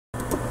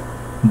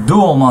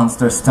Dual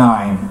monsters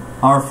time.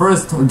 Our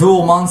first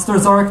dual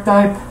monsters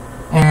archetype,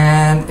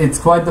 and it's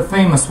quite the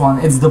famous one.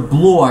 It's the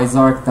Blue Eyes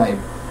archetype.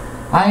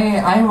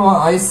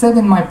 I said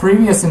in my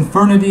previous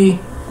Infernity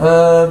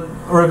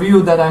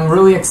review that I'm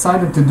really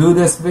excited to do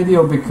this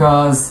video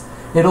because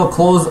it'll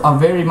close a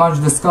very much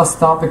discussed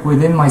topic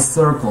within my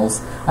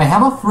circles. I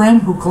have a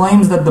friend who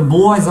claims that the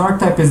Blue Eyes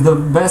archetype is the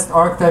best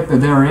archetype that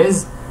there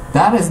is.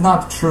 That is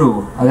not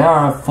true. There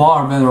are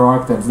far better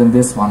archetypes than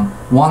this one.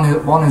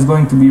 One is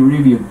going to be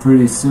reviewed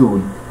pretty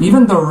soon.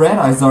 Even the Red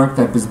Eyes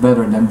archetype is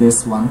better than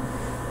this one.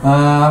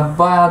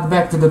 But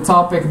back to the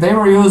topic, they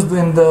were used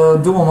in the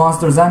Dual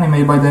Monsters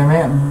anime by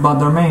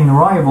their main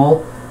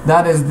rival.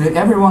 That is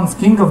everyone's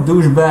king of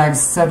douchebags,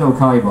 Seto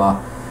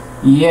Kaiba.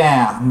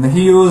 Yeah,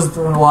 he used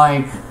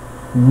like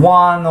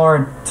 1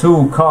 or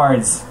 2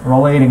 cards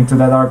relating to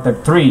that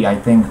archetype. 3, I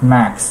think,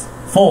 max.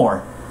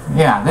 4.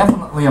 Yeah,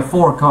 definitely a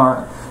 4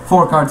 cards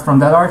from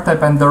that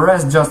archetype, and the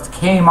rest just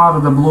came out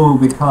of the blue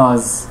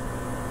because,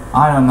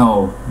 I don't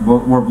know,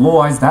 were Blue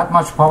Eyes that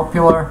much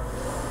popular?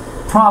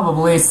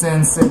 Probably,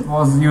 since it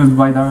was used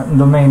by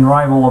the main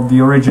rival of the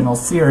original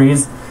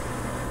series.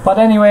 But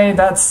anyway,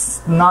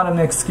 that's not an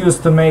excuse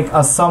to make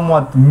a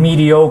somewhat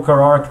mediocre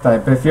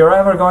archetype. If you're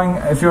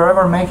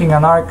ever making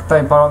an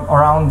archetype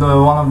around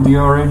one of the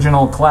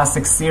original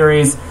classic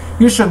series,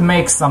 you should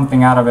make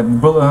something out of it.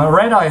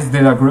 Red Eyes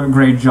did a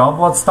great job.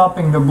 What's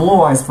stopping the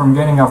Blue Eyes from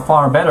getting a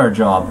far better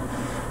job?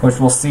 Which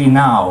we'll see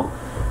now.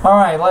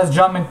 Alright, let's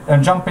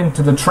jump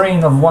into the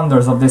train of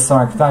wonders of this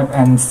archetype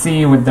and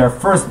see with their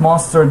first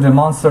monster, the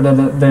monster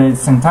that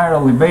it's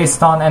entirely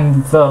based on,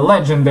 and the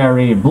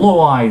legendary Blue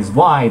Eyes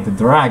White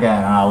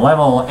Dragon, a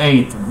level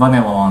 8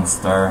 vanilla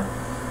monster.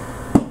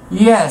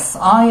 Yes,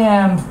 I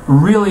am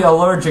really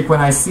allergic when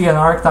I see an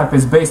archetype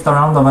is based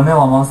around a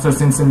vanilla monster,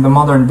 since in the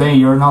modern day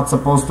you're not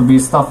supposed to be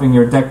stuffing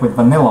your deck with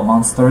vanilla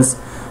monsters.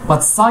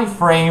 But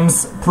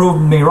Psy-frames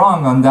proved me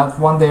wrong on that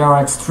one. They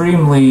are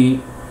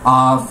extremely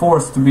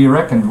force to be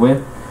reckoned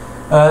with.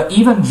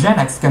 Even Gen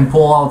X can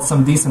pull out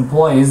some decent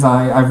plays.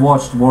 I've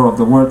watched War of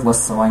the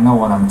Worthless, so I know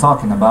what I'm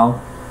talking about.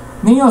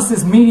 Neos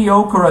is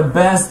mediocre at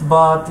best,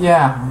 but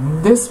yeah,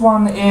 this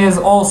one is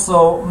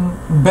also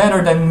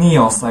better than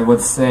Neos, I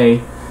would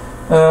say.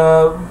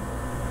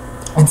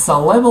 It's a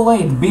level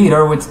 8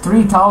 beater with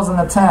 3000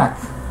 attack.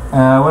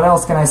 What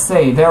else can I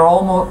say? They're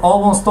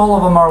almost all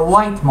of them are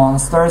light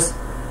monsters,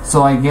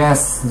 so I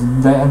guess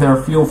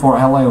they're fuel for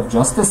Ally of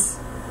Justice,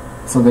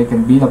 so they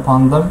can beat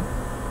upon them.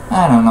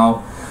 I don't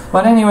know,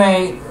 but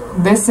anyway,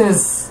 this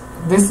is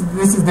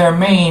their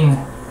main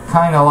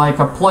kind of like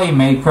a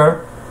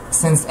playmaker,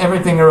 since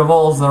everything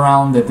revolves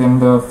around it in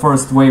the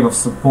first wave of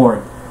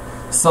support.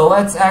 So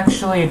let's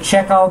actually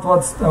check out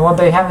what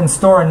they have in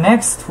store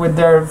next with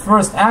their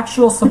first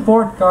actual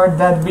support card,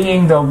 that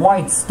being the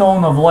White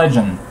Stone of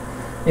Legend.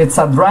 It's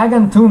a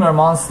Dragon Tuner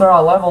monster,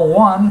 a level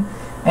 1,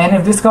 and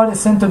if this card is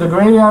sent to the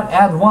graveyard,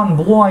 add 1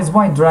 Blue Eyes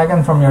White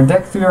Dragon from your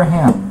deck to your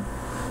hand.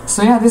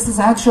 So yeah, this is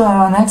actually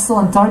an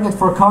excellent target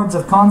for cards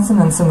of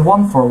consonance and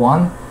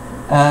 1-for-1,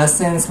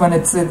 since when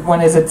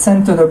it's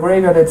sent to the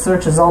graveyard, it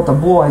searches out a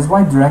Blue Eyes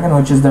White Dragon,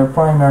 which is their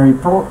primary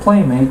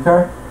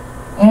playmaker,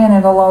 and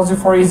it allows you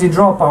for easy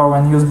draw power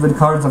when used with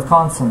cards of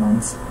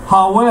consonance.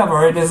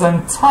 However, it is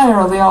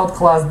entirely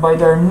outclassed by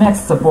their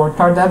next support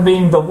card, that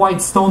being the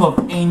White Stone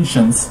of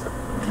Ancients.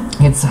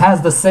 It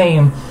has the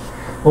same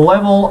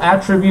level,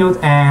 attribute,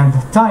 and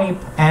type,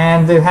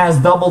 and it has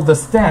double the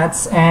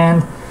stats,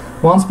 and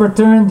once per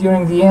turn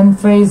during the end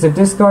phase, if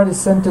this card is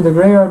sent to the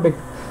graveyard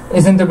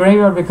in the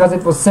graveyard because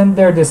it was sent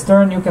there this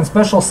turn, you can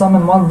special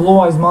summon 1 Blue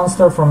Eyes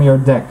monster from your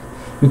deck.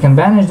 You can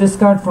banish this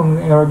card from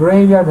your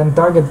graveyard and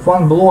target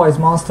 1 Blue Eyes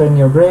monster in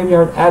your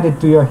graveyard, add it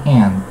to your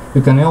hand.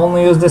 You can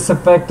only use this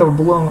effect of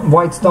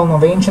White Stone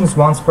of Ancients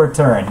once per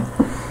turn.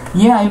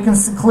 Yeah, you can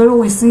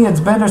clearly see it's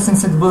better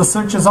since it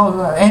searches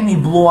out any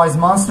Blue Eyes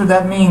monster,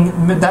 that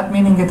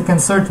meaning it can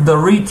search the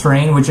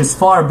retrain, which is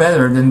far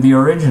better than the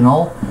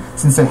original,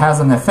 since it has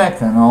an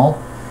effect and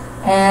all.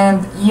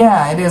 And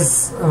yeah, it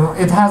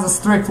has a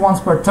strict once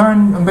per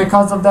turn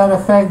because of that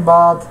effect,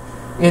 but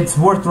it's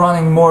worth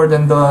running more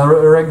than the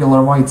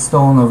regular White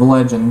Stone of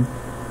Legend.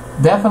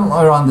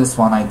 Definitely run this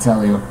one, I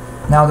tell you.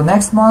 Now the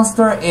next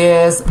monster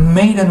is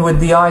Maiden with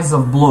the Eyes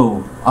of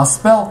Blue, a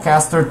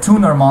spellcaster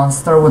tuner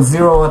monster with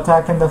 0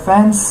 attack and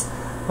defense,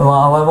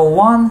 level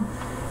 1,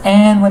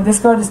 and when this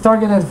card is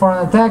targeted for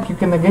an attack, you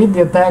can negate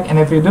the attack, and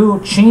if you do,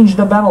 change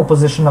the battle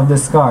position of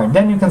this card.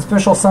 Then you can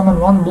special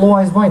summon 1 Blue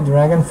Eyes White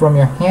Dragon from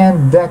your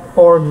hand, deck,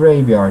 or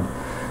graveyard.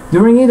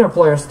 During either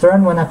player's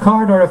turn, when a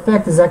card or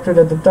effect is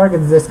activated that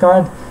targets this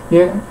card,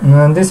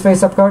 this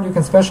face-up card, you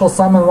can special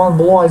summon 1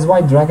 Blue Eyes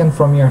White Dragon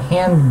from your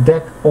hand,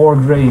 deck, or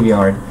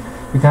graveyard.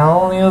 You can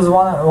only use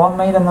one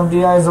Maiden of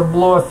the Eyes of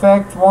Blue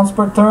effect once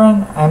per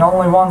turn, and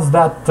only once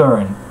that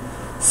turn.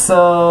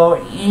 So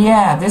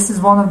yeah, this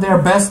is one of their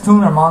best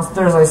tuner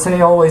monsters. I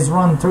say always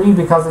run 3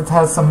 because it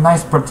has some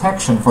nice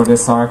protection for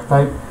this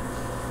archetype.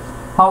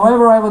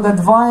 However, I would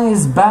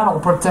advise battle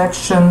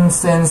protection,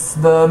 since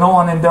no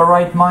one in their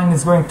right mind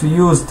is going to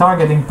use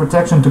targeting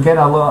protection to get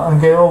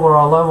over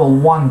a level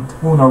 1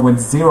 tuner with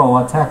 0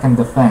 attack and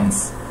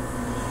defense.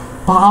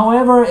 But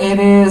however, it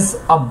is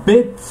a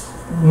bit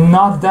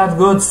not that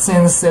good,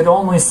 since it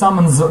only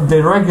summons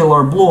the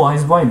regular Blue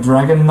Eyes White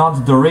Dragon,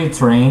 not the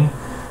retrain.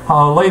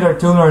 Later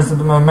tuners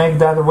make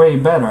that way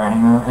better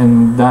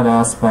in that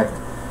aspect.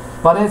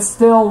 But it's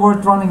still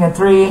worth running at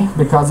 3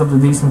 because of the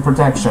decent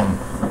protection.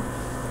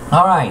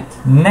 Alright,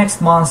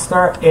 next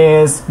monster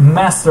is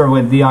Master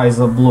with the Eyes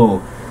of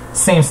Blue.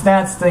 Same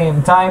stats,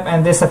 same type,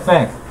 and this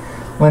effect.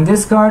 When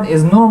this card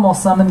is normal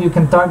summoned, you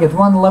can target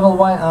one level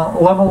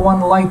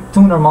 1 light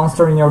tuner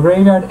monster in your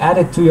graveyard, add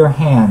it to your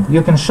hand.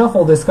 You can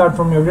shuffle this card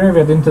from your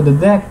graveyard into the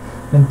deck,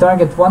 then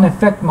target one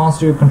effect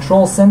monster you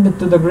control, send it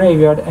to the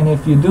graveyard, and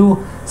if you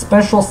do,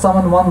 special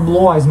summon one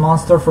Blue Eyes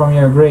monster from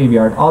your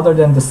graveyard, other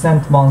than the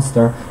sent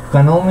monster. You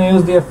can only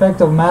use the effect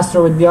of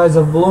Master with the Eyes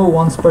of Blue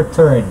once per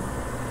turn.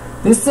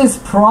 This is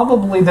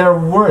probably their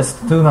worst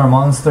tuner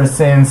monster,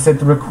 since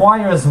it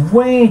requires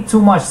way too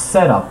much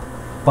setup.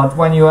 But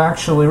when you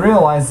actually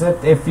realize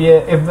it, if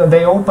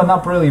they open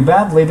up really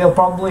badly, they'll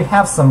probably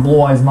have some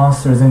Blue Eyes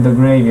monsters in the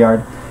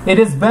graveyard. It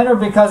is better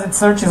because it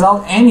searches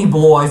out any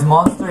Blue Eyes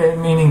monster,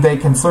 meaning they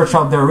can search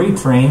out their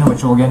retrain,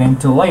 which we'll get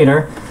into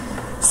later.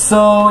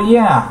 So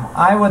yeah,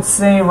 I would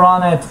say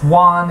run at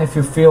 1 if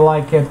you feel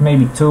like it,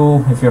 maybe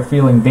 2 if you're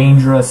feeling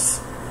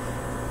dangerous.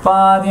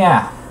 But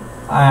yeah.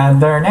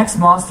 And their next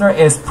monster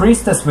is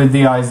Priestess with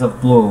the Eyes of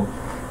Blue.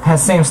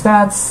 Has same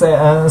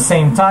stats,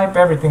 same type,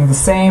 everything the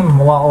same,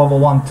 level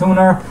 1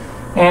 tuner.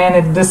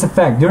 And this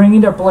effect. During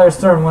either player's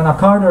turn, when a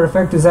card or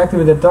effect is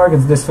activated that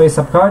targets this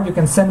face-up card, you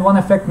can send one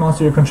effect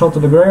monster you control to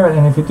the graveyard,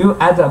 and if you do,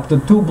 add up to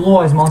 2 Blue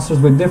Eyes monsters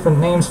with different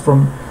names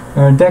from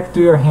your deck to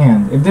your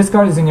hand. If this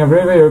card is in your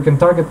graveyard, you can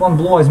target one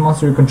Blue Eyes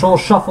monster you control,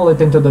 shuffle it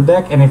into the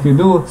deck, and if you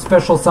do,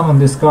 special summon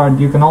this card.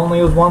 You can only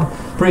use one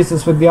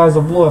Priestess with the Eyes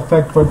of Blue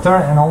effect per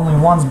turn, and only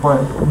once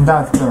per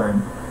that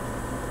turn.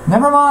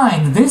 Never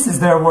mind, this is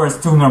their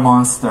worst tuner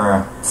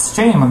monster. It's a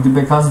shame,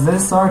 because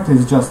this art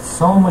is just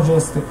so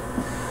majestic.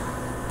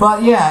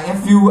 But yeah,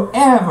 if you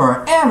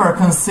ever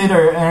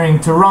considering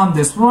to run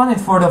this, run it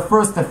for the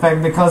first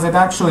effect, because it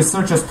actually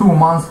searches 2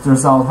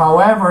 monsters out.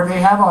 However, they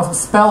have a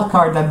spell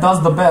card that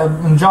does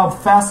the job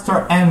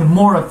faster and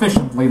more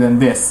efficiently than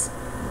this.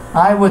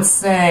 I would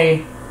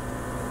say,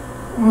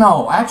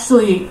 no,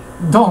 actually,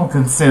 don't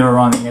consider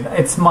running it.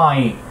 It's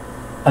my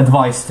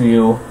advice to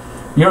you.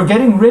 You're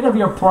getting rid of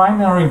your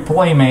primary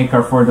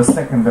playmaker for the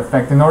second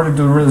effect in order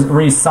to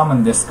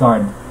re-summon this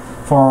card.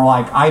 For,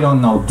 like, I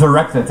don't know,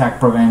 direct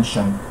attack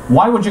prevention.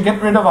 Why would you get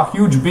rid of a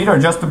huge beater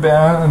just to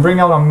bring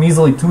out a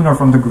measly tuner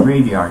from the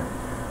graveyard?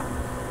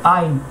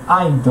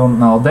 I don't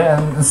know.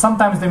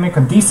 Sometimes they make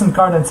a decent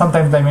card, and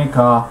sometimes they make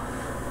a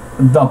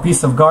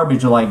piece of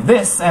garbage like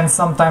this, and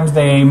sometimes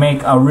they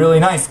make a really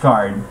nice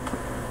card.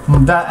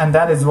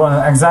 That is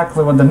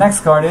exactly what the next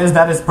card is.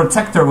 That is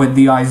Protector with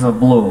the Eyes of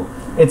Blue.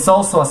 It's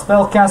also a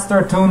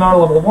spellcaster, tuner,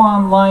 level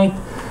 1, light.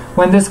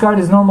 When this card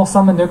is normal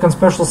summoned, you can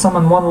special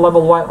summon one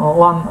level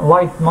 1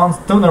 light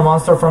tuner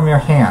monster from your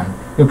hand.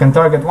 You can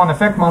target one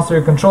effect monster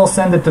you control,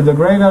 send it to the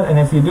graveyard, and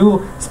if you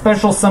do,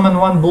 special summon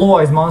one Blue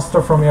Eyes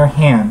monster from your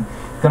hand.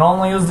 You can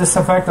only use this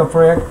effect of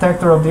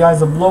Protector of the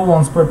Eyes of Blue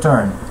once per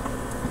turn.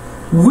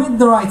 With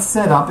the right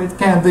setup,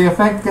 the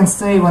effect can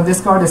say when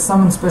this card is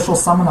summoned, special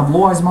summon a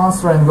Blue Eyes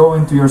monster and go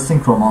into your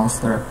Synchro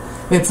monster.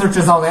 It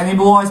searches out any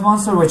Blue Eyes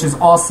monster, which is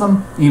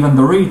awesome, even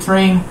the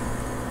retrain.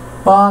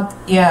 But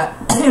yeah,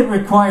 it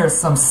requires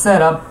some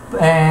setup,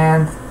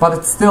 but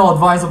it's still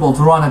advisable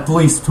to run at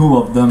least 2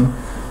 of them,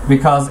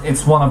 because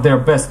it's one of their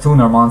best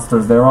tuner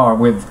monsters there are.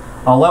 With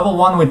a level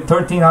 1 with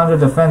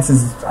 1300 defense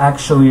is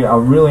actually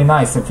really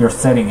nice if you're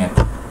setting it.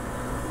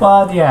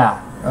 But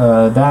yeah,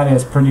 that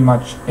is pretty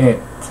much it,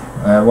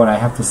 what I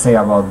have to say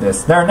about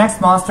this. Their next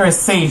monster is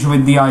Sage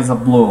with the Eyes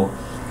of Blue.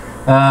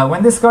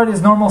 When this card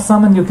is normal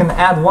summoned, you can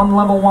add one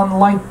level 1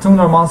 light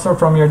tuner monster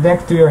from your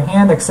deck to your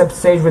hand, except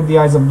Sage with the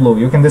Eyes of Blue.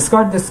 You can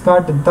discard this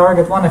card to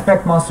target one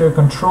effect monster you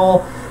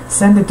control,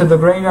 send it to the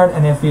graveyard,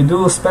 and if you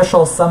do,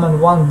 special summon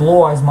one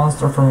Blue Eyes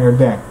monster from your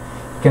deck.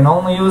 You can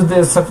only use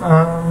this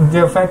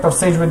the effect of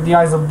Sage with the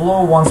Eyes of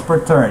Blue once per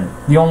turn.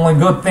 The only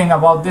good thing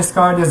about this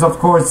card is, of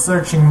course,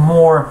 searching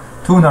more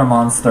tuner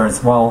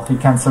monsters. Well, he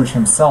can't search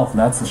himself,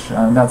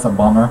 that's a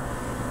bummer.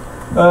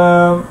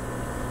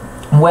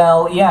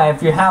 Well, yeah,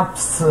 if you have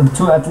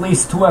at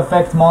least 2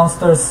 effect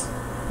monsters,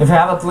 if you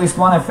have at least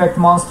 1 effect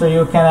monster,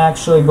 you can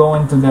actually go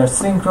into their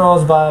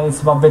synchros, but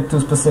it's a bit too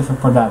specific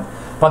for that.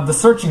 But the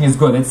searching is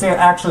good. It's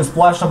actually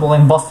splashable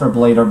in Buster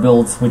Blader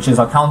builds, which is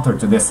a counter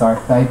to this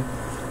archetype.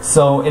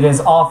 So it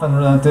is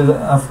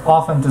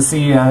often to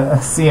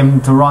see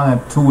him to run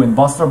at 2 in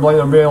Buster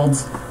Blader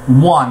builds,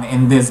 1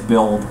 in this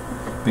build,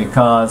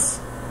 because...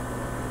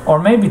 or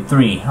maybe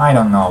 3, I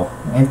don't know.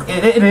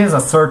 It is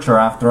a searcher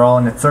after all,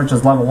 and it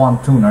searches level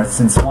 1 tuners,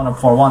 since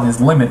 1 is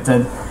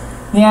limited.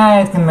 Yeah,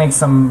 it can make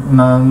some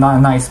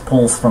nice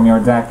pulls from your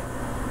deck.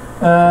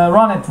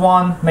 Run it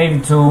 1,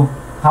 maybe 2.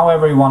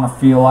 however you want to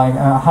feel like,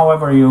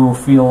 however you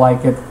feel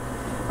like it.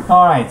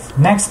 Alright,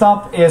 next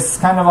up is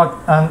kind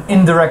of an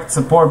indirect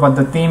support, but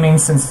the theming,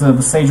 since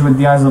the Sage with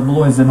the Eyes of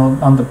Blue is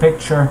on the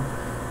picture,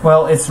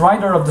 well, it's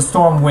Rider of the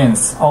Storm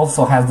Winds,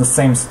 also has the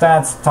same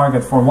stats,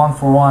 target for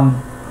 1/1,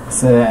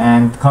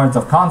 and cards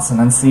of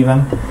consonants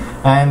even.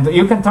 And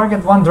you can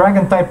target one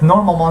dragon type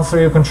normal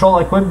monster you control,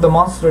 equip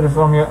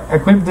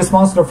this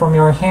monster from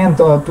your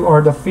hand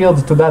or the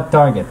field to that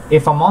target.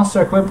 If a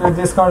monster equipped with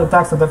this card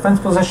attacks a defense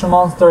position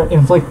monster,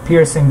 inflict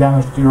piercing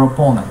damage to your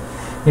opponent.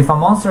 If a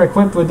monster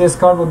equipped with this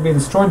card would be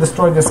destroyed,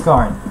 destroy this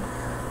card.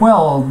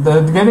 Well,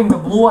 giving the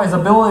Blue Eyes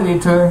ability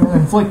to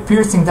inflict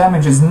piercing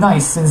damage is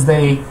nice, since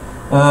they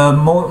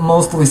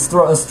mostly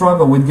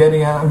struggle with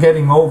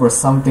getting over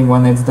something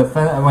when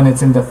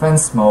it's in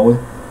defense mode.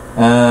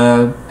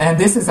 And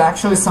this is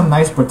actually some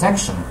nice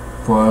protection.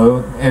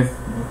 For if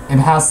it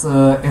has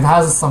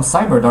some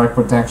Cyber Dark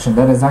protection,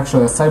 that is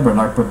actually a Cyber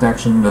Dark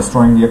protection,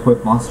 destroying the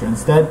equipped monster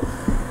instead.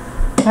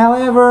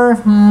 However,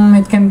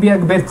 it can be a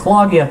bit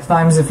cloggy at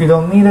times if you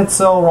don't need it,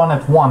 so run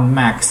at 1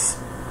 max.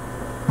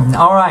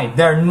 Alright,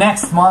 their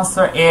next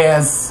monster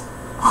is...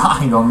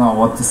 I don't know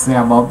what to say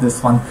about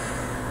this one.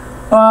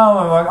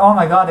 Oh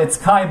my god, it's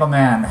Kaiba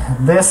Man.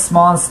 This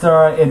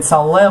monster, it's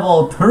a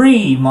level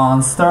 3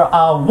 monster,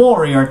 a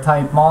warrior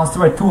type monster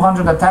with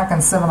 200 attack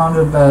and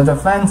 700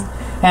 defense.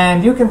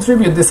 And you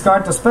contribute this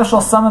card to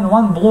special summon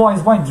one Blue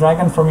Eyes White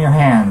Dragon from your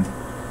hand.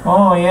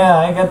 Oh yeah,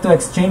 I get to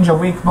exchange a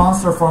weak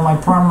monster for my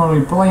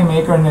primary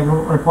playmaker, and it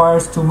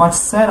requires too much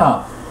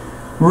setup.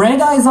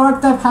 Red Eyes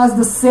Archetype has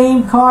the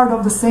same card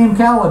of the same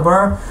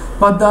caliber,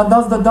 but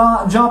does the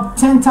job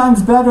 10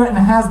 times better and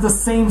has the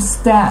same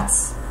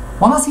stats.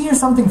 Wanna hear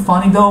something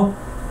funny though?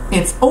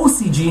 Its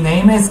OCG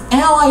name is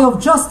Ally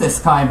of Justice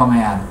Kaiba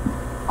Man,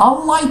 a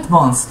light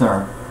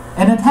monster,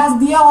 and it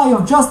has the Ally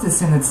of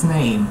Justice in its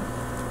name.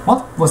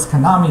 What was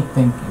Konami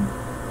thinking?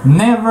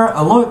 Never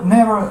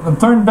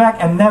turn back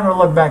and never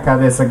look back at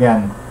this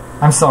again.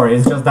 I'm sorry,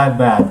 it's just that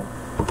bad.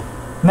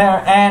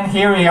 And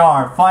here we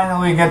are,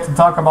 finally we get to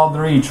talk about the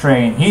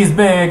retrain. He's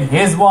big,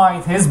 he's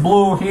white, he's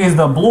blue, he is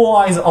the Blue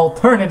Eyes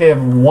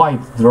Alternative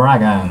White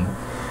Dragon.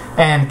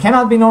 And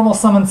cannot be normal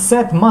summoned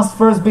set, must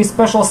first be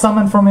special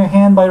summoned from your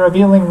hand by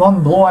revealing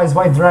one Blue Eyes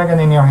White Dragon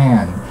in your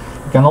hand.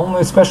 You can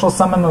only special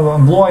summon a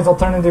Blue Eyes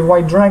Alternative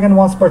White Dragon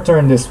once per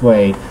turn this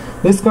way.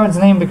 This card's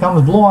name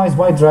becomes Blue Eyes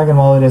White Dragon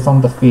while it is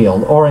on the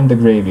field or in the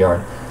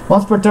graveyard.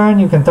 Once per turn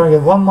you can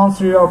target one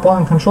monster your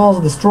opponent controls,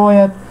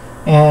 destroy it,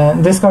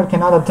 and this card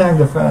cannot attack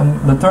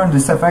the turn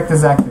this effect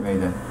is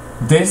activated.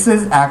 This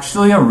is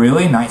actually a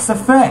really nice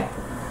effect.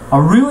 A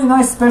really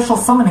nice special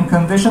summoning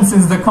condition,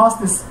 since the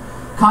cost is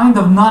kind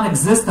of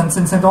non-existent,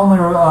 since it only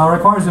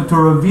requires you to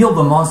reveal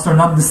the monster,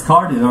 not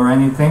discard it or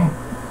anything.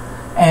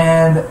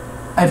 And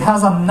it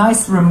has a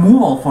nice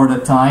removal for the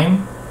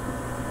time.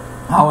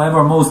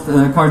 However, most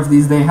cards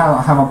these days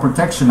have a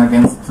protection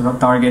against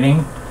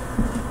targeting.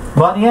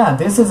 But yeah,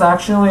 this is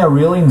actually a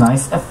really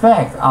nice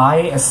effect.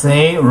 I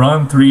say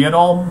run 3 at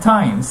all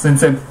times,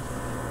 since it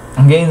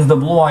gains the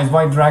Blue Eyes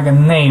White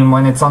Dragon name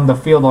when it's on the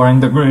field or in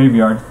the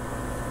graveyard.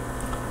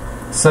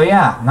 So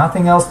yeah,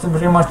 nothing else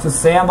pretty much to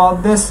say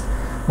about this.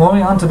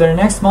 Moving on to their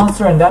next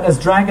monster, and that is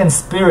Dragon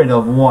Spirit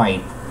of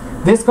White.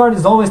 This card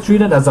is always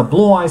treated as a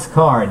Blue Eyes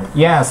card.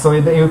 Yeah, so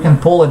you can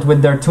pull it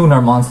with their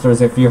tuner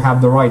monsters if you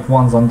have the right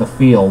ones on the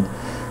field.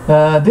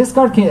 This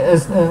card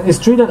is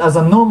treated as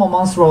a normal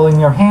monster roll in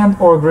your hand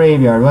or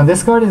graveyard. When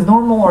this card is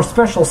normal or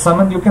special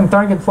summoned, you can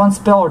target one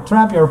spell or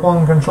trap your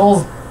opponent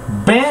controls,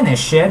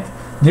 banish it.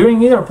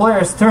 During either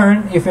player's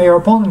turn, if your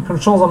opponent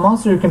controls a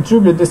monster, you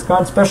contribute this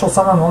card, special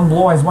summon one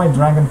Blue Eyes White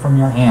Dragon from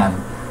your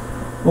hand.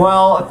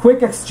 Well, a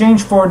quick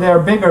exchange for their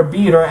bigger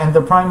beater and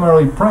the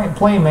primary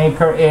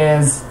playmaker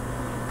is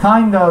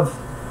kind of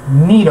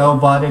neato,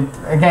 but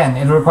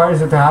it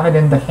requires you to have it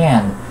in the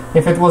hand.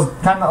 If it was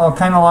kind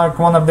of like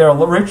one of their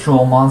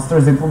ritual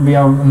monsters, it would be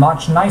a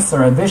much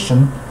nicer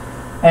addition.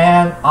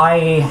 And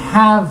I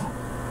have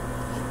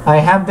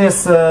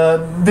this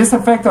this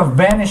effect of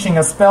banishing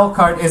a spell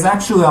card is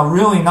actually a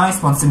really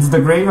nice one, since the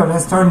graveyard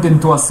has turned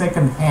into a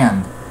second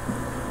hand.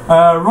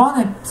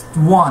 Run it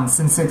once,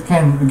 since it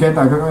can get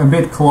a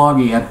bit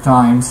cloggy at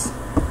times.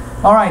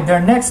 Alright, their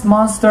next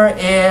monster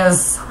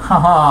is,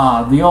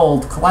 haha, the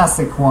old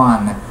classic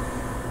one.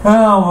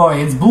 Oh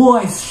boy, it's Blue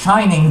Eyes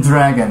Shining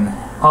Dragon.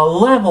 A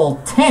level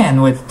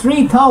 10 with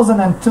 3000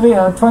 and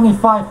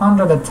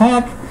 2500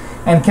 attack,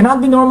 and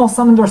cannot be normal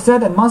summoned or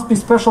set, and must be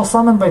special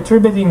summoned by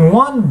tributing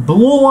one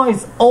Blue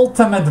Eyes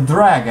Ultimate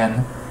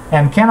Dragon,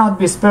 and cannot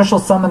be special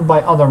summoned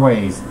by other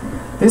ways.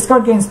 This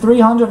card gains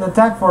 300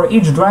 attack for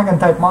each dragon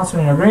type monster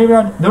in your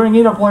graveyard during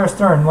either player's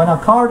turn. When a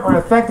card or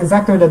effect is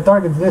activated that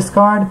targets this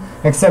card,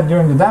 except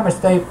during the damage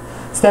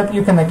step,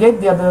 you can negate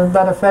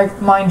that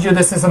effect. Mind you,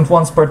 this isn't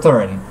once per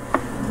turn.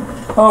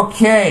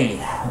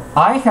 Okay,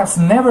 I have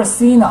never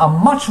seen a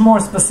much more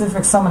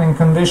specific summoning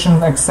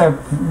condition,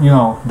 except, you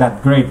know,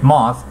 that great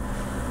moth.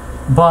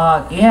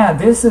 But yeah,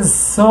 this is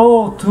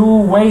so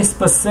two-way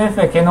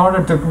specific in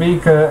order to be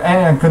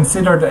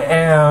considered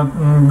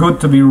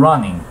good to be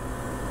running.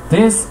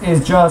 This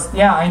is just,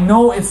 yeah, I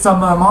know it's some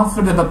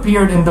monster that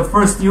appeared in the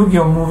first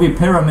Yu-Gi-Oh movie,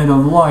 Pyramid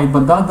of Light,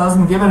 but that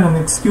doesn't give it an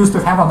excuse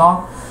to have an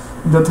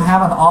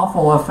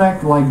awful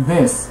effect like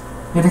this.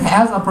 It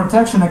has a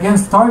protection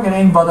against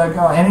targeting, but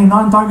any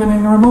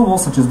non-targeting removal,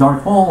 such as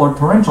Dark Hole or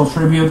Torrential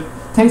Tribute,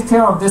 takes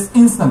care of this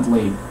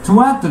instantly.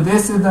 To add to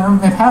this, it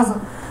has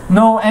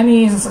no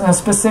any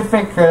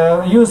specific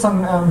use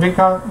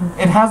because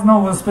it has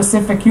no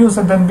specific use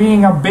other than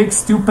being a big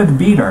stupid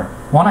beater.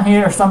 Wanna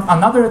hear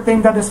another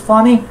thing that is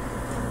funny?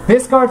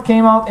 This card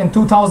came out in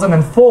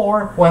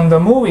 2004 when the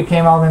movie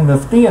came out in the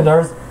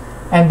theaters,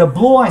 and the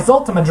Blue Eyes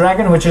Ultimate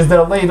Dragon, which is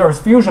their later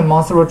fusion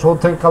monster, which we'll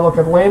take a look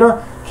at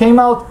later, came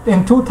out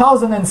in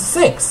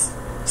 2006.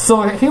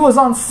 So he was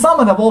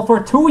unsummonable for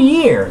 2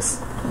 years.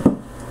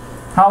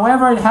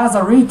 However, it has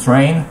a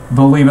retrain,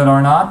 believe it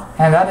or not,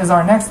 and that is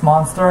our next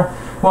monster.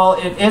 Well,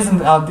 it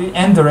isn't a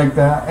direct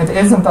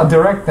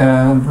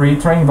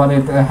retrain, but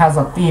it has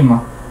a theme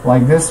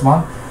like this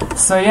one.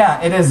 So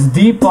yeah, it is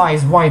Deep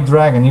Eyes White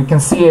Dragon. You can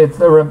see it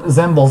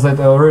resembles it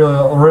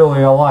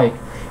really alike.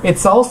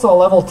 It's also a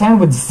level 10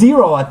 with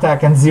 0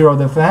 attack and 0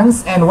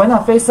 defense, and when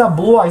a face-up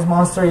Blue Eyes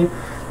monster you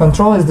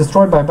control is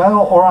destroyed by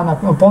battle or an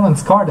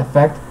opponent's card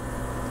effect,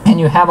 and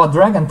you have a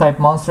Dragon type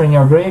monster in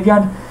your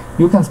graveyard,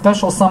 you can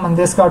special summon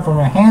this card from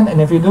your hand,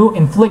 and if you do,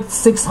 inflict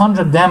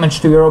 600 damage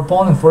to your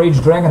opponent for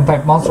each Dragon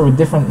type monster with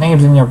different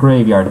names in your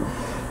graveyard.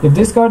 If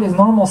this card is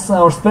normal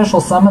or special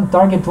summon,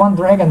 target one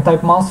Dragon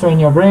type monster in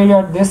your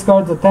graveyard, this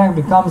card's attack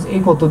becomes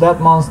equal to that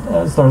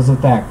monster's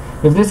attack.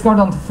 If this card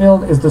on the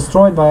field is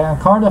destroyed by a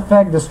card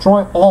effect,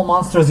 destroy all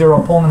monsters your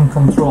opponent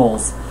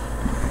controls.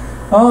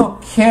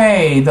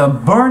 Okay, the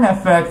burn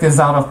effect is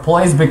out of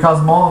place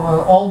because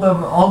all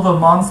the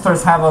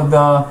monsters have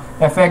the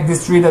effect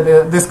this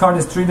card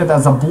is treated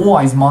as a Blue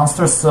Eyes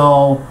monster,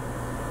 so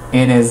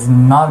it is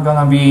not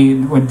gonna be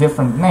with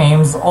different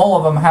names. All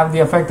of them have the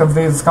effect of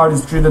this card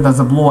is treated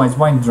as a Blue Eyes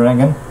White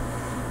Dragon.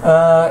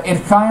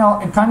 It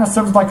kind of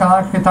serves like an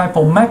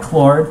archetypal mech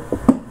lord,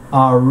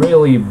 a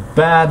really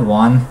bad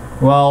one.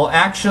 Well,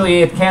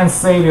 actually, it can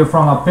save you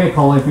from a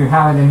pickle if you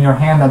have it in your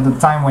hand at the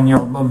time when your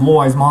Blue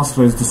Eyes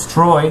monster is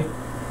destroyed.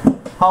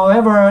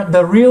 However,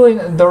 the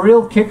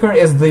real kicker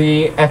is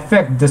the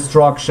effect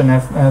destruction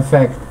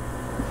effect.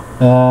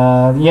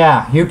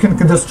 Yeah, you can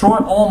destroy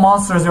all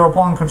monsters your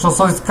opponent controls.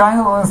 So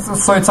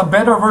it's a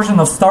better version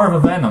of Starve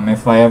Venom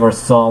if I ever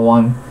saw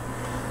one.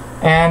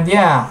 And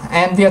yeah,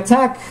 and the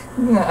attack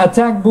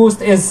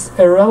boost is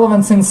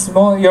irrelevant since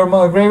your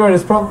graveyard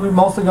is probably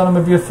mostly going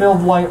to be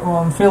filled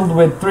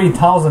with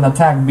 3000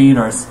 attack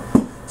beaters.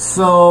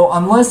 So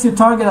unless you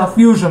target a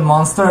fusion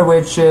monster,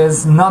 which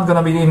is not going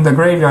to be in the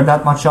graveyard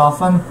that much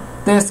often,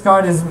 this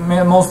card is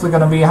mostly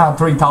going to be a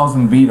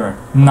 3000 beater,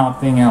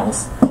 nothing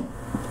else.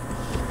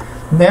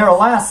 The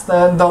last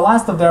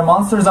of their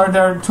monsters are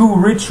their two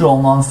ritual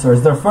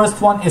monsters. Their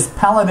first one is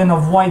Paladin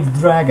of White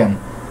Dragon,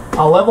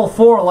 a level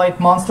 4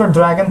 light monster,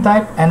 dragon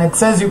type, and it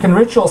says you can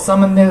ritual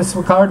summon this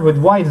card with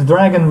White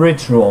Dragon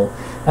Ritual.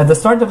 At the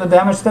start of the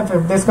damage step,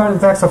 if this card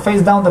attacks a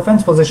face down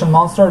defense position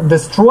monster,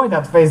 destroy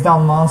that face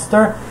down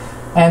monster,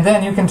 and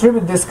then you can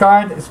tribute this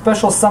card,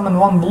 special summon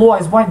one Blue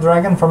Eyes White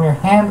Dragon from your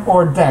hand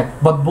or deck,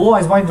 but Blue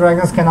Eyes White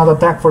Dragons cannot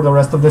attack for the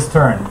rest of this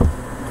turn.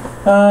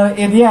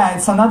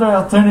 It's another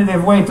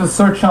alternative way to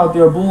search out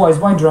your Blue Eyes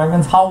White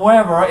Dragons.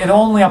 However, it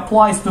only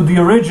applies to the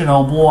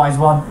original Blue Eyes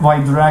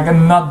White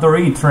Dragon, not the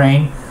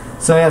retrain.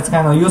 So yeah, it's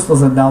kind of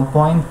useless at that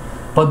point.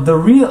 But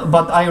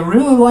I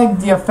really like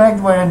the effect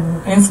where it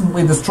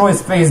instantly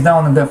destroys face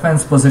down and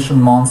defense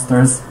position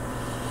monsters.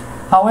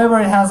 However,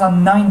 it has a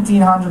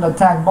 1900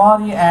 attack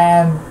body,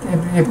 and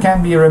it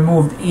can be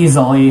removed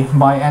easily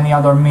by any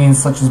other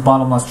means, such as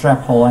Bottomless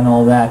Trap Hole and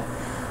all that.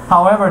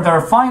 However,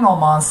 their final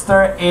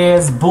monster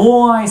is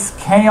Blue Eyes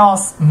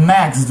Chaos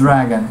Max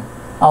Dragon,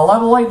 a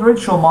level 8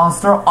 ritual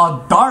monster,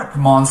 a dark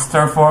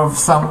monster for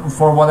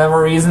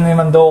whatever reason,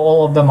 even though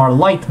all of them are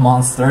light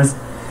monsters.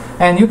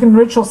 And you can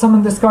ritual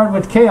summon this card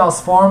with Chaos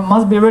form,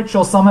 must be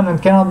ritual summoned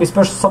and cannot be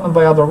special summoned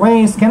by other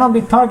ways, cannot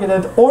be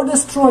targeted or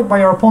destroyed by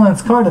your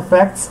opponent's card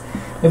effects.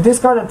 If this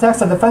card attacks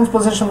a defense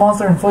position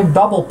monster, inflict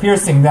double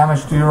piercing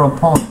damage to your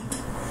opponent.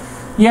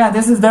 Yeah,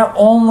 this is their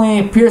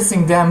only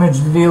piercing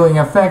damage dealing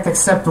effect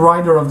except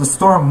Rider of the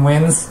Storm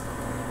Winds.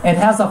 It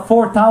has a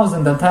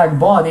 4000 attack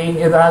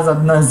body, it has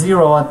a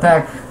 0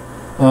 attack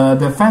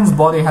defense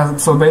body,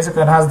 so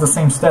basically it has the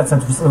same stats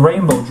as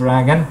Rainbow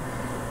Dragon.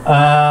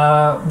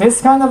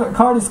 This kind of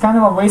card is kind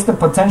of a wasted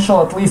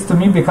potential, at least to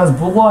me, because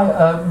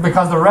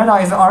the Red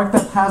Eyes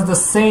Archetype has the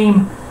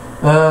same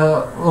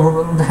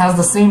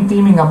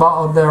theming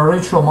about the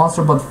ritual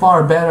monster, but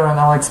far better, and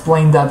I'll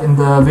explain that in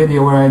the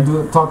video where I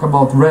do talk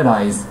about Red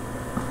Eyes.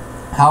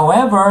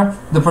 However,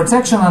 the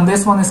protection on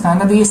this one is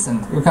kind of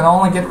decent. You can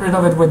only get rid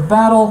of it with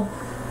battle,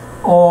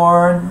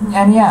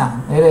 and yeah,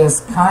 it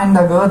is kind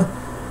of good.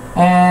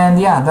 And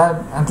yeah,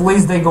 that at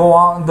least they go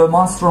out. The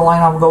monster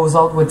lineup goes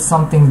out with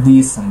something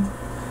decent.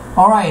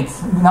 All right,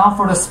 now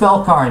for the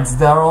spell cards.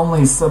 They're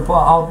only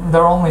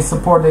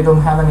support. They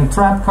don't have any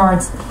trap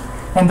cards.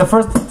 And the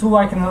first two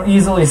I can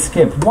easily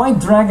skip. White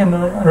Dragon...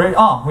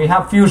 Oh, we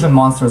have fusion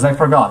monsters, I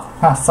forgot.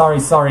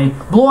 Sorry.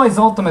 Blue Eyes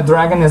Ultimate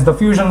Dragon is the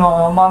fusion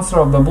monster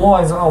of the Blue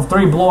Eyes, of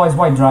 3 Blue Eyes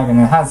White Dragon.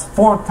 It has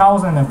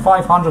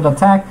 4,500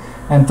 attack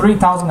and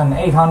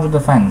 3,800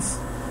 defense.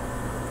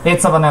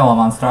 It's a vanilla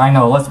monster, I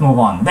know, let's move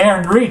on.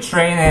 Their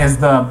retrain is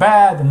the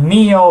bad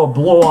Neo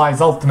Blue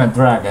Eyes Ultimate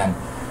Dragon.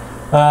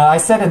 I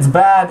said it's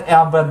bad,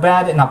 but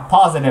bad in a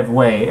positive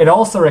way. It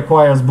also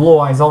requires Blue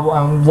Eyes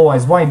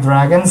White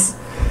Dragons.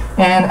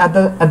 And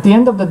at the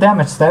end of the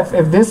damage step,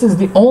 if this is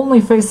the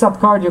only face-up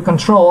card you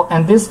control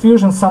and this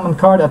fusion summon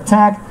card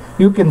attack,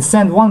 you can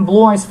send 1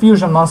 Blue Eyes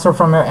fusion monster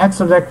from your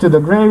extra deck to the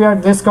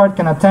graveyard. This card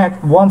can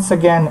attack once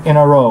again in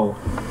a row.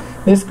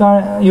 This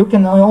card, you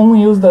can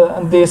only use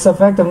this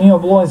effect of Neo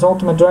Blue Eyes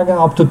Ultimate Dragon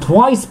up to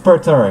twice per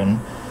turn.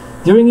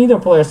 During either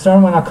player's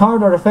turn, when a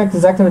card or effect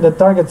is activated that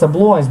targets a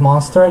Blue Eyes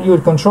monster you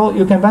would control,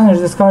 you can banish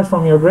this card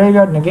from your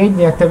graveyard, negate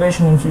the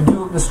activation, and if you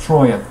do,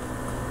 destroy it.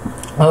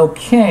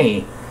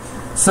 Okay.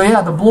 So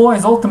yeah, the Blue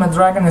Eyes Ultimate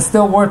Dragon is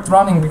still worth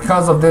running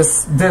because of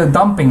the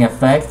dumping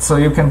effect, so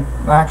you can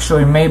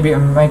actually maybe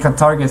make a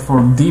target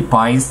for Deep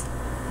Eyes.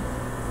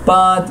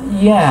 But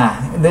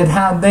yeah, they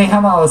have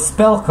a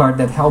spell card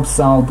that helps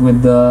out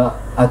with the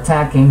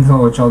attacking,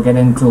 which I'll get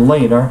into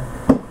later.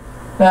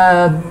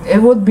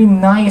 It would be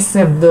nice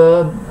if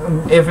the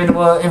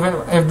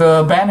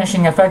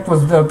banishing effect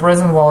was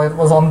present while it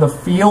was on the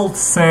field,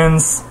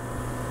 since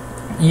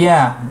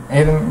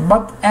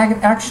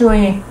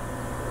actually.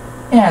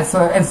 Yeah,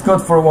 so it's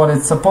good for what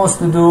it's supposed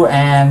to do,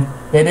 and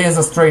it is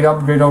a straight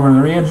upgrade over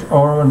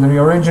the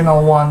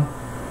original one.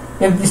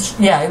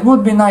 It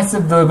would be nice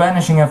if the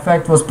banishing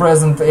effect was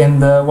present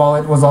while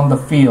it was on the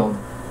field,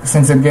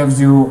 since it gives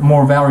you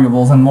more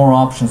variables and more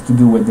options to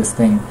do with this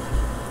thing.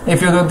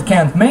 If you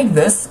can't make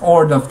this,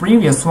 or the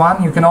previous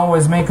one, you can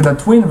always make the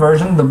twin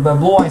version, the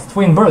Blue Eyes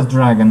Twin Birth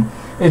Dragon.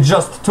 It's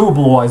just 2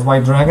 Blue Eyes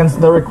White Dragons,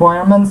 the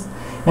requirements,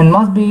 and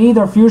must be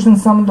either fusion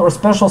summoned or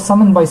special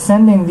summoned by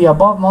sending the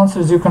above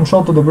monsters you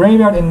control to the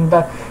graveyard,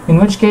 in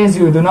which case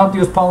you do not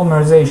use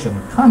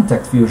polymerization.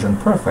 Contact fusion,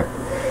 perfect.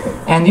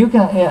 And you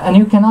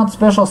cannot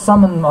special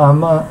summon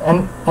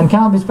and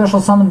cannot be special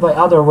summoned by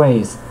other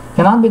ways.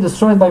 Cannot be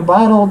destroyed by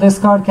battle. This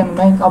card can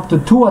make up to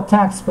 2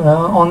 attacks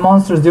on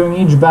monsters during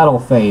each battle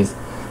phase.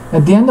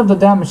 At the end of the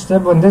damage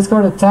step, when this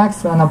card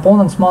attacks an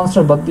opponent's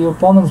monster but the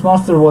opponent's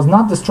monster was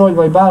not destroyed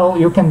by battle,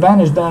 you can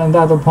banish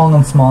that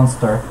opponent's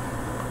monster.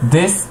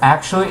 This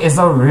actually is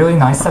a really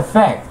nice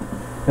effect,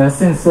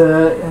 since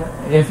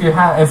if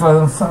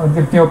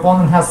the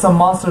opponent has some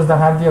monsters that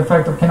have the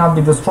effect of cannot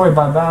be destroyed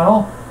by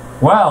battle,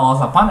 well,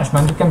 as a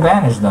punishment you can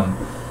banish them.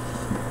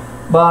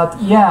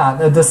 But yeah,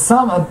 to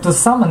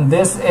summon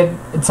this,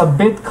 it's a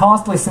bit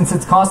costly, since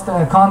it's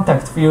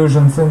contact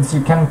fusion, since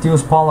you can't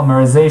use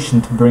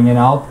polymerization to bring it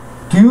out.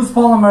 To use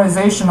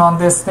polymerization on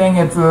this thing,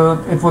 it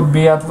would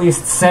be at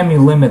least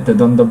semi-limited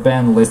on the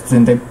ban list,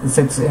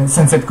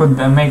 since it could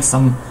make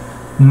some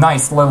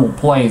nice little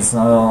plays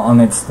on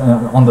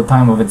the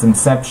time of its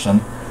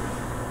inception.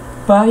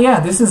 But yeah,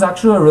 this is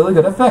actually a really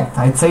good effect.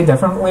 I'd say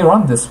definitely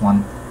run this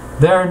one.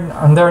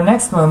 Their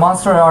next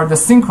monster are the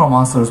Synchro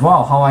Monsters.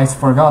 Wow, how I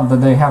forgot that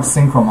they have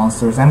Synchro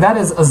Monsters. And that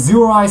is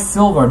Azure Eyes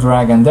Silver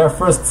Dragon, their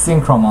first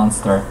Synchro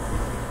Monster.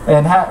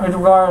 It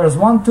requires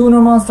 1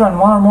 tuner monster and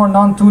 1 or more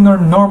non-tuner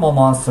normal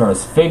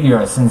monsters.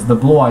 Figure, since the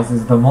Blue Eyes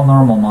is the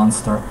normal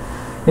monster.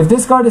 If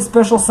this card is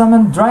special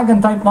summoned,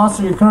 Dragon-type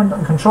monster you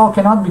control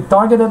cannot be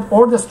targeted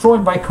or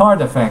destroyed by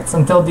card effects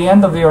until the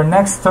end of your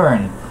next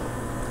turn.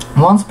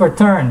 Once per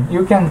turn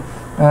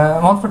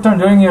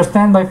during your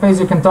standby phase,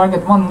 you can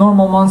target 1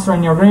 normal monster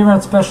in your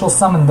graveyard, special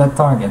summon that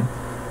target.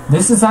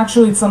 This is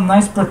actually some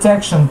nice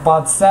protection,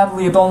 but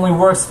sadly it only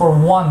works for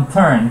 1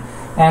 turn.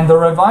 And the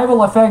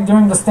revival effect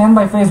during the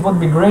standby phase would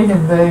be great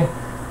if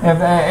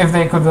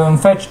they could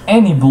fetch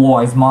any Blue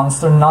Eyes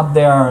monster, not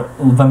their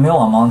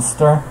vanilla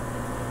monster.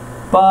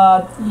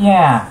 But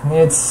yeah,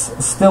 it's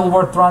still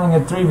worth running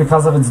at 3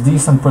 because of its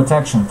decent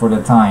protection for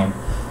the time.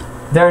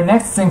 Their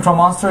next Synchro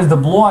monster is the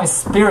Blue Eyes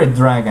Spirit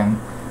Dragon.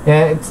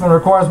 It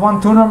requires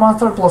 1 tuner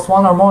monster plus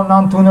 1 or more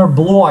non-tuner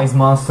Blue Eyes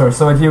monster,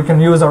 so that you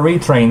can use a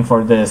retrain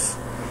for this.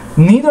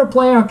 Neither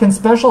player can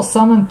special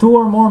summon 2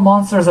 or more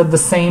monsters at the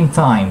same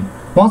time.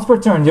 Once per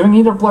turn, during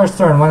either player's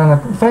turn, when an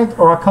effect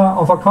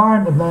of a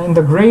card in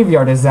the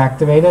graveyard is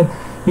activated,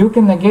 you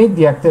can negate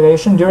the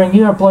activation. During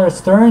either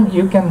player's turn,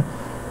 you can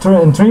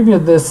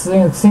tribute this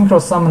Synchro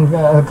Summon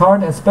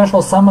card and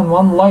special summon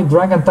 1 light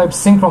dragon type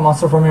Synchro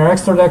monster from your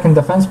extra deck in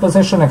defense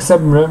position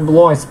except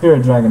Blue Eyes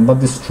Spirit Dragon,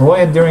 but destroy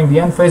it during the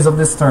end phase of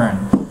this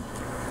turn.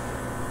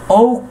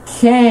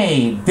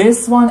 Okay,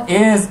 this one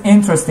is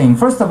interesting.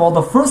 First of all,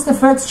 the first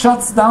effect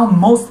shuts down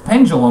most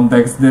Pendulum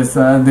decks this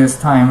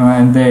time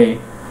and day.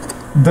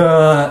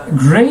 The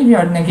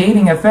Graveyard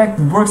Negating effect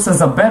works as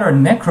a better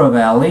Necro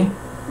Valley,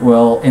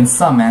 well, in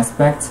some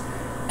aspects.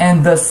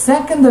 And the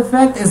second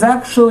effect is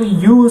actually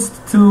used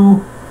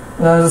to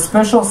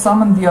special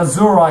summon the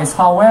Azure Eyes.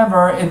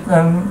 However,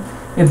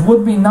 It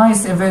would be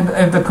nice if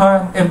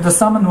the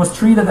summon was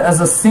treated as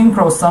a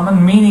synchro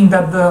summon, meaning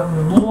that the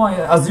blue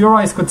Azure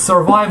Eyes could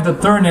survive the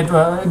turn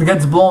it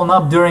gets blown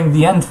up during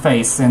the end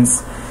phase,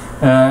 since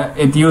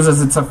it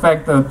uses its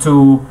effect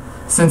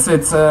since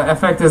its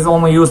effect is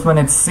only used when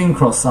it's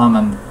synchro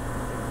summoned.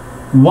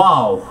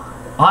 Wow,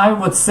 I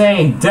would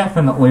say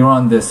definitely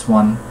run this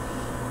one.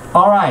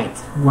 Alright,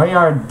 we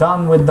are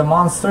done with the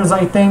monsters,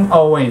 I think.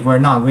 Oh wait, we're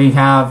not. We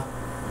have,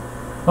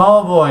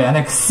 oh boy,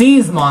 an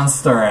Xyz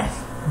monster.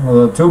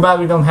 Well, too bad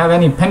we don't have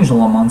any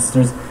pendulum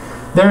monsters.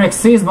 Their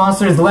Xyz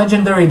monster is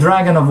Legendary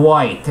Dragon of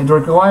White. It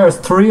requires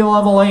 3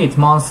 level 8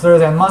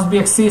 monsters and must be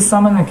Xyz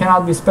summoned and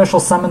cannot be special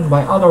summoned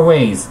by other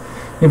ways.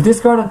 If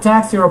this card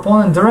attacks your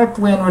opponent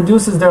directly and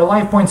reduces their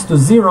life points to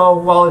 0,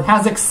 while it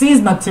has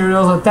Xyz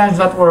materials attached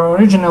that were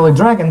originally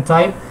Dragon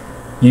type,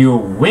 you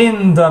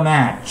win the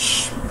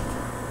match.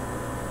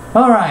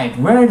 Alright,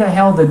 where the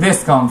hell did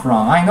this come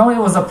from? I know it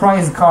was a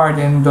prize card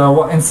in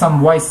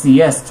some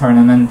YCS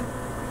tournament,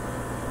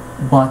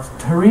 but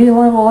 3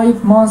 level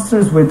 8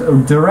 monsters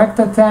with direct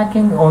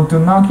attacking or to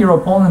knock your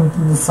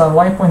opponent's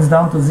life points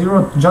down to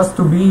 0 just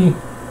to be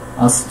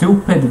a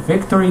stupid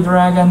victory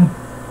dragon?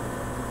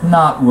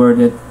 Not worth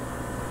it.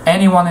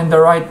 Anyone in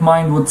their right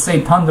mind would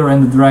say Thunder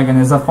and the Dragon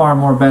is a far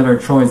more better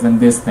choice than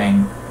this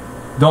thing.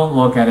 Don't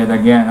look at it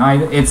again.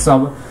 It's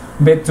a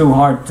bit too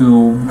hard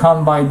to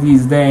come by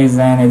these days,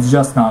 and it's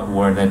just not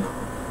worth it.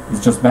 It's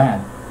just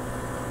bad.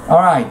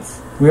 Alright,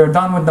 we are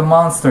done with the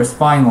monsters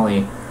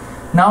finally.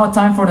 Now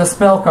time for the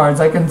spell cards.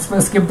 I can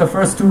skip the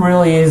first 2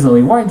 really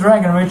easily. White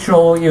Dragon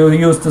Ritual you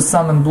use to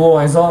summon Blue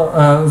Eyes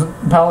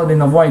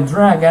Paladin of White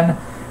Dragon,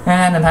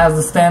 and it has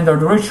the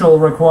standard ritual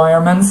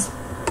requirements.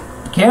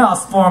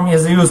 Chaos Form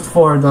is used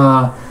for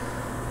the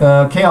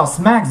Chaos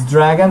Max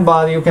Dragon,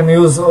 but you can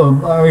use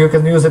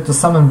it to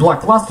summon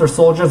Black Luster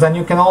Soldiers, and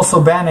you can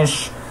also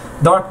banish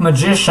Dark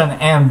Magician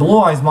and Blue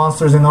Eyes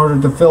monsters in order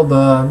to fill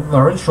the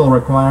ritual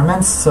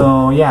requirements.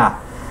 So yeah.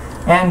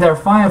 And their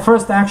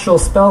first actual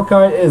spell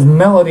card is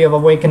Melody of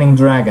Awakening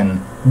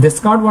Dragon.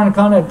 Discard one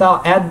card and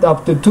add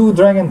up to 2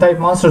 dragon type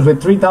monsters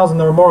with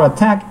 3000 or more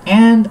attack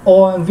and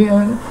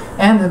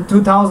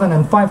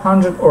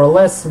 2500 or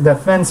less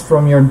defense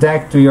from your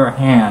deck to your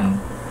hand.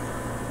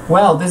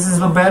 Well, this is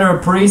a better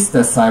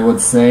priestess, I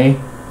would say.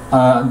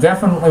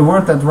 Definitely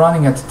worth it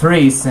running at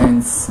 3,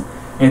 since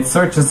it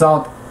searches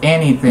out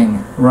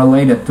anything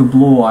related to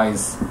Blue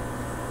Eyes.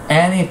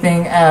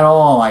 Anything at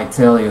all, I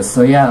tell you.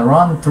 So yeah,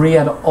 run 3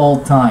 at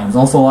all times.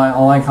 Also, I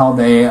like how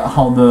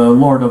the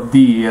Lord of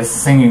D is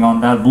singing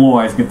on that Blue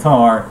Eyes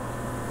guitar.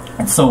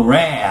 It's so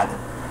rad.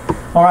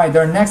 Alright,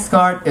 their next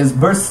card is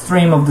Burst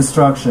Stream of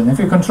Destruction. If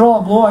you control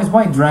a Blue Eyes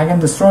White Dragon,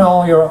 destroy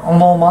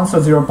all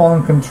monsters your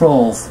opponent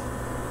controls.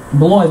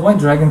 Blue Eyes White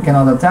Dragon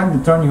cannot attack the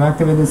turn you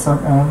activate this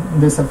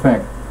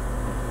effect.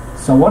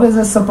 So what is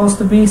this supposed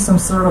to be? Some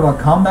sort of a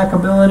comeback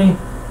ability?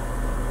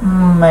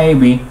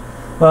 Maybe.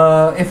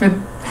 If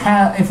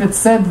it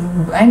said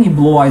any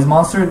Blue Eyes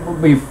monster, it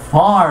would be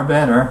far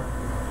better,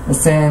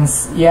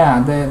 since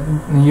yeah,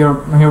 you're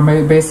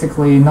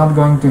basically not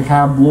going to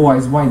have Blue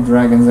Eyes White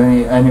Dragons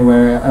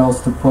anywhere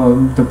else to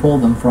pull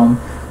them from.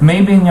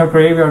 Maybe in your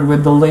graveyard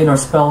with the later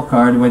spell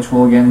card, which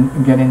we'll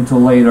get into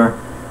later,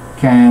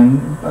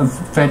 can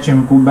fetch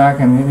him back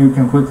and you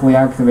can quickly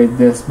activate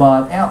this.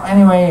 But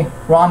anyway,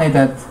 run it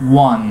at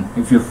 1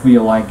 if you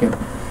feel like it.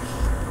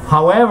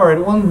 However,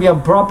 it wouldn't be a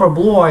proper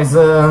Blue Eyes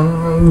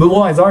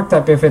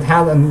archetype if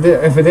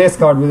this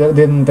card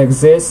didn't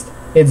exist.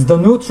 It's the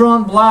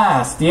Neutron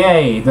Blast,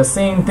 yay! The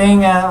same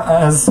thing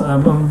as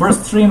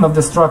Burst Stream of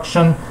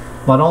Destruction,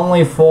 but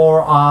only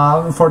for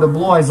the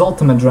Blue Eyes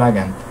Ultimate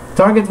Dragon.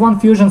 Target 1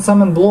 fusion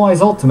summon Blue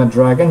Eyes Ultimate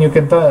Dragon. You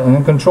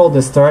can control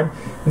this turn.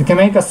 It can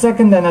make a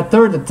second and a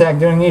third attack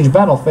during each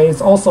battle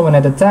phase. Also, when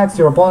it attacks,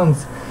 your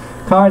opponent's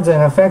cards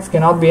and effects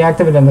cannot be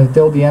activated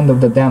until the end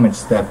of the damage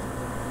step.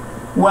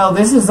 Well,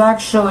 this is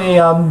actually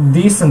a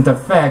decent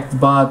effect,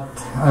 but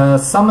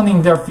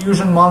summoning their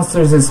fusion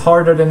monsters is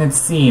harder than it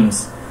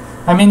seems.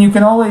 I mean, you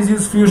can always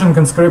use Fusion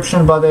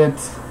Conscription, but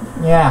it's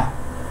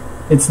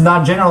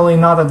not generally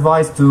not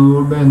advised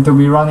to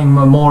be running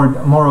more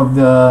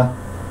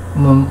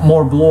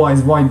Blue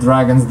Eyes White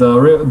Dragons,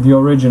 the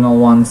original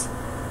ones.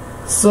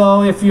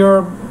 So if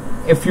you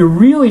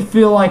really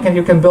feel like it,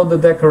 you can build the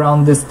deck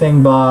around this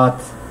thing, but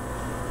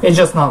it's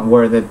just not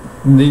worth it.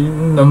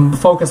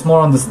 Focus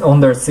more on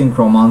their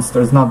synchro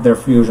monsters, not their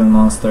fusion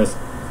monsters.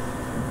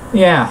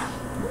 Yeah,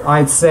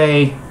 I'd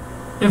say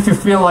if you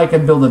feel like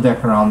it, build a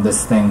deck around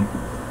this thing.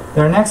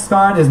 Their next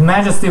card is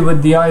Majesty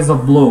with the Eyes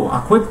of Blue, a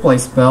quick play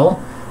spell,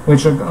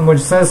 which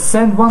says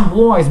send 1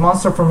 Blue Eyes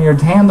monster from your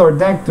hand or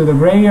deck to the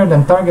graveyard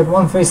and target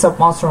 1 face-up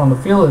monster on the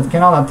field. It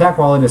cannot attack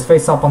while it is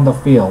face-up on the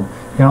field.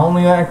 You can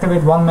only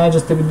activate 1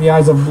 Majesty with the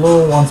Eyes of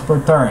Blue once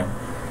per turn.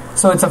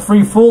 So it's a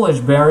free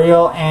Foolish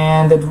Burial,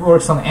 and it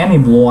works on any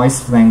Blue Eyes,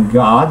 thank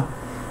God.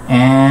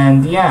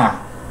 And yeah,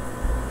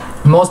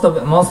 most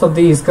of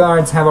these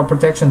cards have a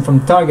protection from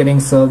targeting,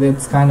 so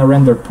it's kind of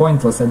rendered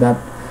pointless at that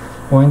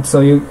point.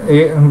 So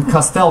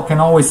Castell can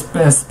always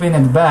spin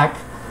it back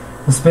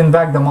spin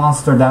back the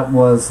monster that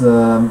was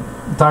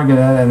targeted,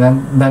 and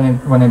then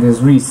when it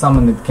is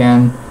re-summoned, it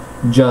can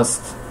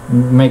just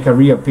make a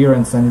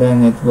reappearance, and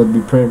then it would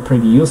be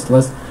pretty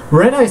useless.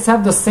 Red Eyes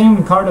have the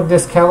same card of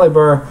this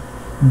caliber,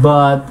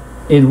 but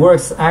it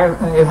works.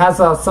 It has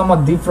a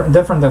somewhat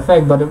different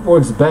effect, but it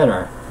works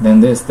better than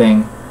this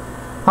thing.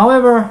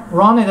 However,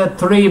 run it at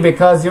 3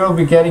 because you'll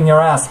be getting your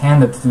ass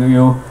handed to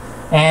you,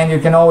 and you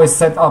can always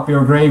set up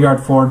your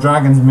graveyard for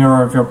Dragon's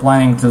Mirror if you're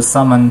planning to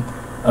summon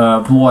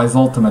Blue Eyes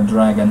Ultimate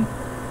Dragon.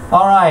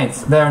 Alright,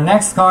 their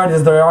next card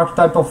is their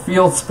archetype of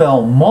field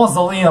spell,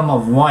 Mausoleum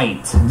of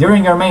White.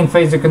 During your main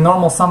phase, you can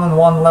normal summon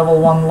one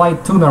level 1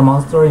 light tuner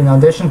monster in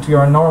addition to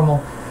your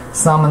normal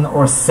summon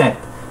or set.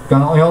 You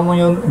can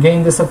only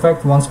gain this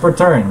effect once per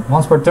turn.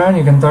 Once per turn,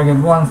 you can target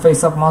one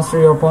face-up monster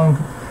your opponent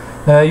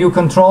you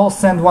control,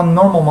 send one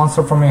normal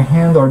monster from your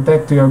hand or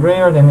deck to your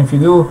graveyard, and if you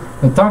do,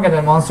 the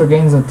targeted monster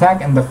gains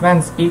attack and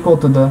defense equal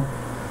to the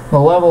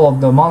level of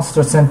the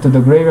monster sent to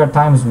the graveyard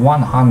times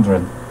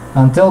 100.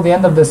 Until the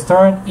end of this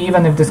turn,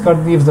 even if this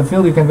card leaves the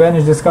field, you can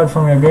banish this card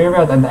from your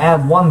graveyard and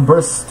add one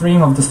burst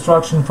stream of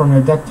destruction from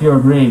your deck to your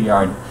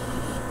graveyard.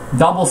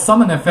 Double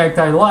summon effect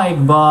I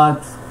like,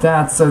 but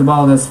that's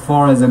about as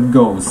far as it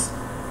goes.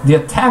 The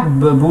attack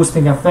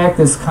boosting effect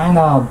is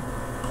kinda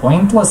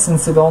pointless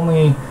since it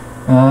only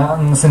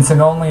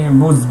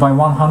boosts by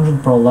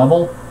 100 per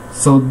level.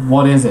 So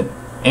what is it?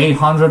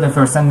 800 if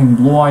you're sending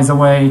Blue Eyes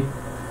away,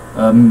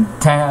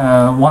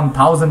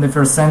 1000 if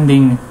you're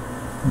sending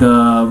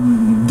the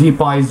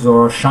Deep Eyes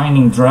or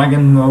Shining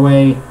Dragon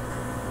away.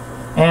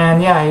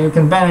 And yeah, you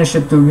can banish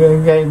it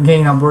to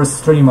gain a burst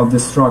stream of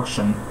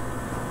destruction.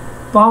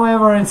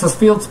 However, it's a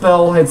field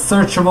spell, it's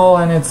searchable,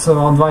 and it's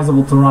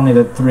advisable to run it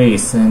at 3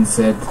 since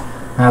it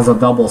has a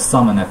double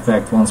summon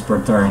effect once per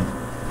turn.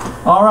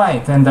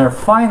 Alright, and their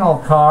final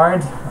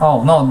card,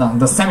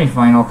 the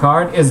semi-final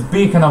card is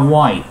Beacon of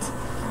White.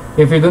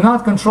 If you do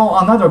not control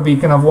another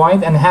Beacon of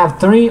White and have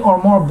 3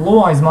 or more Blue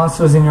Eyes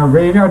monsters in your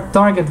graveyard,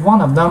 target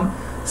one of them,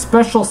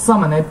 special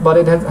summon it, but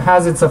it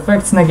has its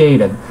effects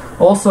negated.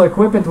 Also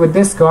equip it with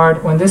this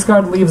card. When this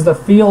card leaves the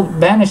field,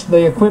 banish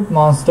the equipped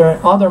monster.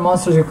 Other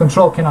monsters you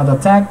control cannot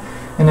attack.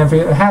 And if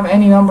you have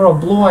any number of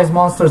Blue Eyes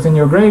monsters in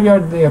your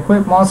graveyard, the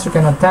equipped monster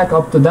can attack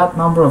up to that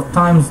number of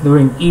times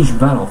during each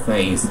battle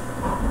phase.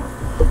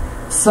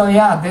 So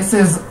yeah, this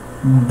is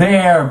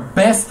their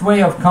best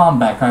way of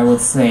comeback, I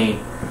would say.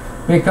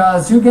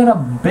 Because you get a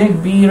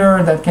big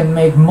beater that can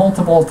make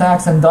multiple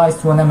attacks and dies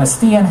to an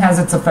MST and has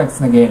its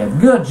effects negated.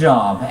 Good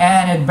job!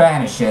 And it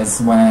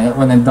vanishes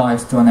when it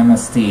dives to an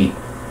MST.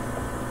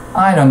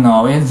 I don't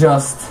know, it's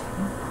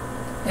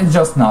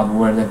just not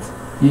worth it.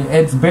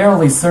 It's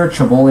barely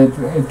searchable.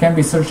 It can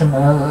be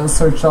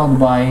searched out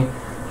by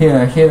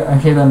a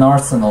hidden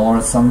arsenal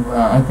or some.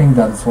 I think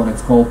that's what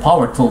it's called.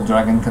 Power Tool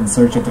Dragon can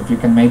search it if you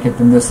can make it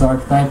in this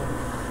archetype.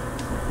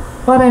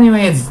 But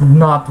anyway, it's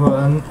not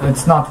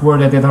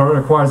worth it. It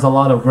requires a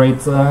lot of great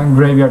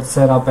graveyard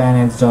setup,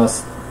 and it's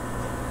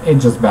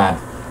just bad.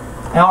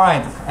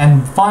 Alright,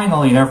 and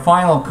finally, their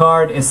final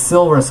card is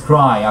Silver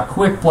Scry, a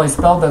quick play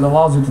spell that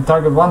allows you to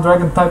target one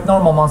dragon type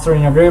normal monster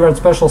in your graveyard,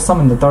 special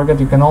summon the target.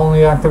 You can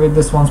only activate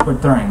this once per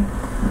turn.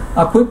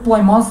 A quick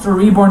play monster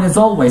reborn is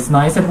always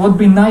nice. It would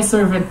be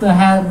nicer if it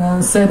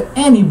had said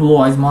any Blue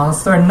Eyes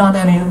monster, not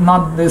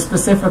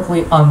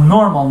specifically a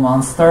normal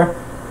monster.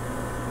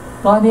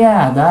 But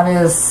yeah, that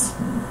is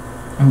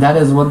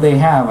what they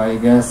have, I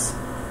guess.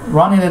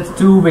 Run it at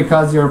 2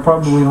 because you're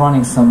probably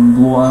running some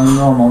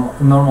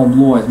normal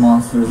Blue Eyes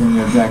monsters in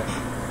your deck.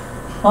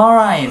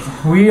 Alright,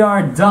 we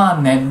are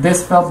done, and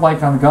this felt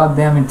like a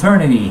goddamn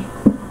eternity.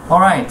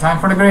 Alright, time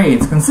for the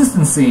grades.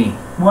 Consistency.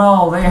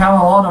 Well, they have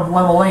a lot of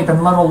level 8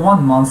 and level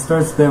 1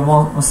 monsters.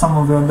 Some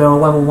of the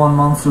level 1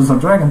 monsters are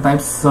dragon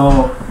types,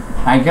 so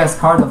I guess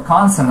Card of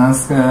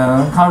Consonance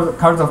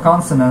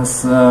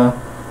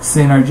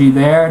synergy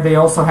there. They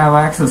also have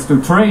access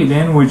to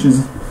trade-in, which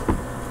is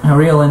a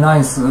really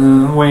nice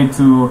way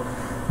to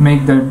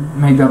make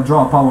their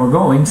draw power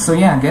going. So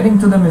yeah, getting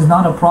to them is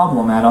not a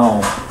problem at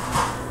all.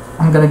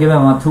 I'm gonna give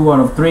them a 2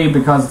 out of 3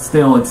 because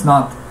still it's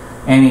not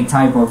any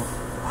type of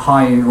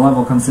high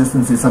level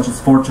consistency such as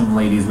Fortune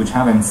Ladies, which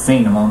have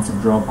insane amounts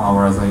of draw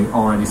power, as I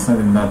already said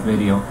in that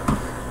video.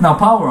 Now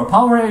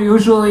power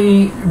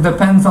usually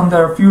depends on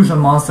their fusion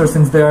monster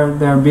since they're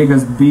their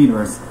biggest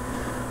beaters.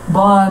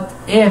 But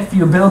if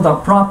you build a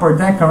proper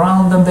deck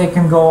around them, they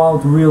can go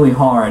out really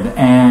hard,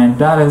 and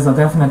that is a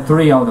definite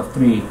 3 out of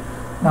 3.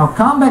 Now,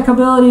 comeback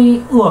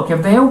ability, look,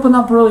 if they open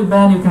up really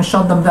bad, you can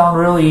shut them down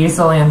really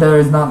easily, and there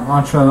is not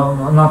much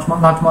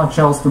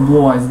else to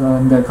Blue Eyes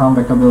than their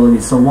comeback ability,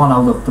 so 1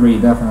 out of 3,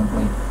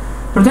 definitely.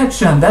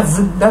 Protection,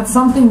 that's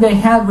something they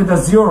had with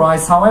Azure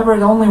Eyes, however,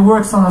 it only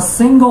works on a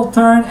single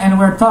turn, and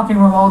we're talking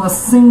about a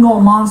single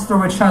monster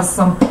which has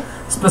some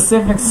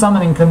specific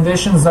summoning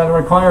conditions that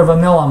require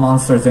vanilla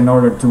monsters in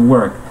order to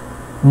work.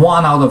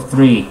 1 out of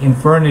 3.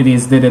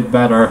 Infernities did it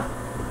better.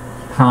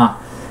 Huh.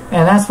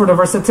 And as for the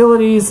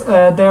versatilities,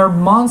 their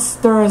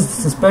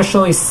monsters,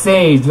 especially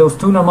Sage, those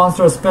tuner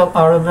monsters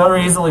are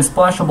very easily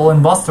splashable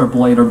in Buster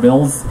Blader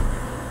builds.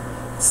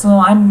 So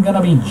I'm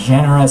gonna be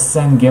generous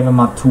and give him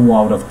a 2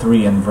 out of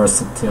 3 in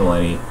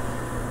versatility.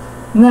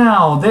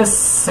 Now,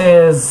 this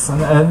is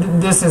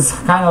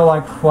kind of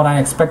like what I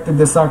expected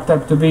this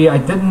archetype to be. I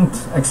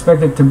didn't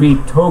expect it to be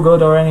too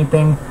good or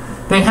anything.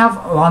 They have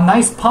a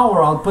nice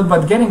power output,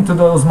 but getting to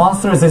those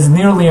monsters is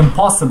nearly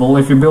impossible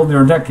if you build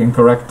your deck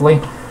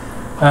incorrectly.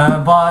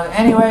 But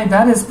anyway,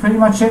 that is pretty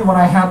much it what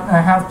I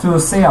have to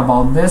say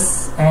about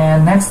this.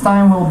 And next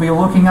time we'll be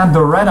looking at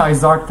the Red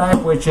Eyes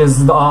archetype, which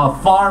is a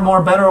far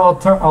more better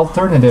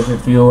alternative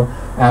if you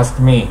ask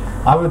me.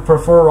 I would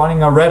prefer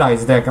running a Red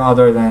Eyes deck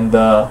other than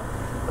the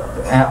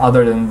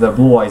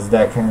Blue Eyes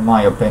deck, in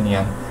my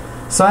opinion.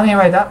 So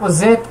anyway, that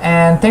was it,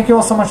 and thank you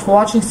all so much for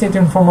watching. Stay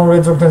tuned for more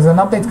videos and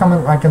updates.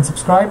 Comment, like, and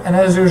subscribe, and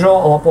as usual,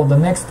 I'll upload the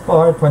next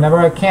part whenever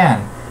I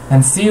can.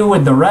 And see you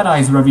with the Red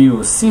Eyes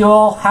review. See you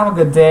all, have a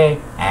good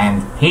day,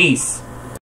 and peace!